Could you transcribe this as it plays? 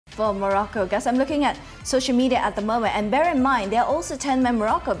for Morocco. Guys, I'm looking at social media at the moment, and bear in mind, they're also 10-men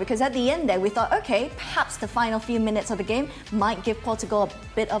Morocco, because at the end there we thought, okay, perhaps the final few minutes of the game might give Portugal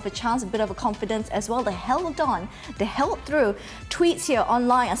a bit of a chance, a bit of a confidence as well. They held on, they held through. Tweets here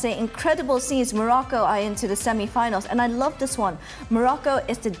online are saying, incredible scenes, Morocco are into the semi-finals, and I love this one. Morocco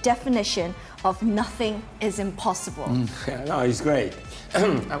is the definition of nothing is impossible. Yeah, no, it's great.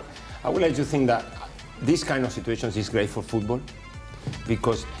 I would like to think that this kind of situations is great for football,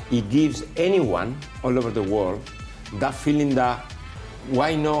 because it gives anyone all over the world that feeling that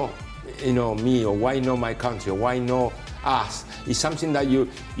why not, me, or why not my country, or why not us. It's something that you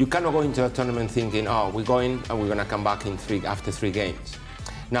cannot go into a tournament thinking, oh, we're going and we're going to come back after 3 games.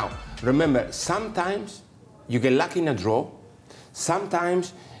 Now, remember, sometimes you get lucky in a draw,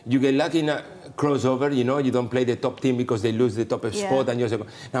 sometimes you get lucky in a crossover, you don't play the top team because they lose the top spot and you also go.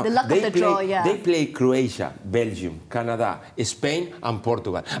 Now, the luck of the draw, yeah. They play Croatia, Belgium, Canada, Spain and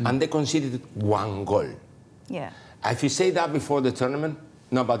Portugal, and they conceded 1 goal. Yeah. If you say that before the tournament,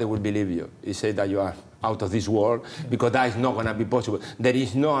 nobody will believe you. You say that you are out of this world, because that is not going to be possible. There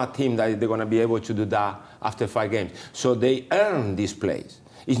is no a team that they're going to be able to do that after 5 games. So they earned this place.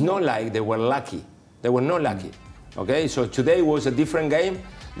 It's not like they were lucky. They were not lucky. Okay, so today was a different game.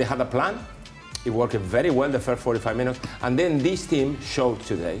 They had a plan. It worked very well the first 45 minutes. And then this team showed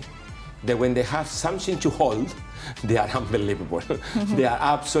today that when they have something to hold, they are unbelievable. They are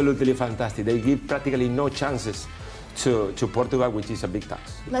absolutely fantastic. They give practically no chances to Portugal, which is a big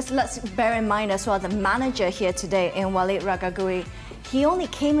task. Let's bear in mind as well, the manager here today, in Walid Regragui, he only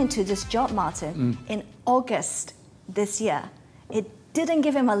came into this job, Martin, in August this year. It didn't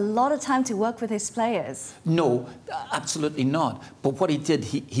give him a lot of time to work with his players. No, absolutely not. But what he did,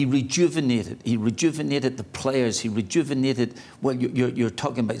 he rejuvenated. He rejuvenated the players. He rejuvenated. Well, you're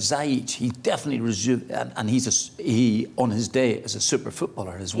talking about Ziyech. He definitely rejuvenated, and he on his day is a super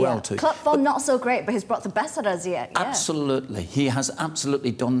footballer as well too. Club form not so great, but he's brought the best out of Ziyech. Yeah. Absolutely, he has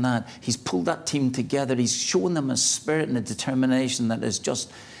absolutely done that. He's pulled that team together. He's shown them a spirit and a determination that is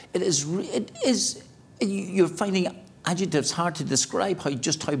just. It is. You're finding adjectives hard to describe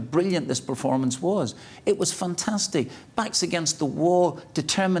just how brilliant this performance was. It was fantastic. Backs against the wall,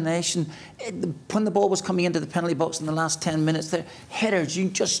 determination. When the ball was coming into the penalty box in the last 10 minutes, there headers. You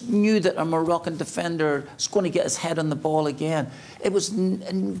just knew that a Moroccan defender was going to get his head on the ball again. It was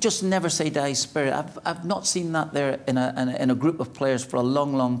just never say die spirit. I've not seen that there in a group of players for a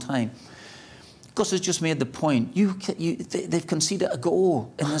long, long time. Gus has just made the point. They've conceded a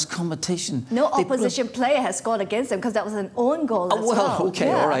goal in this competition. No opposition player has scored against them, because that was an own goal as well.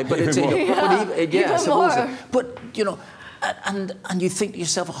 Okay, all right, but it's I suppose. But and you think to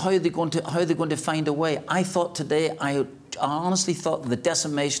yourself, how are they going to find a way? I thought today, I honestly thought the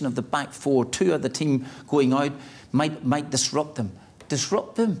decimation of the back 4, 2 of the team going out might disrupt them.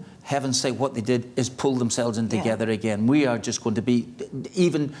 Heaven sake, what they did is pull themselves in together again. We are just going to be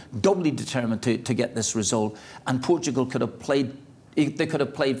even doubly determined to get this result. And Portugal could have played. They could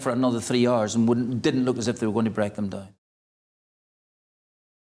have played for another 3 hours and didn't look as if they were going to break them down.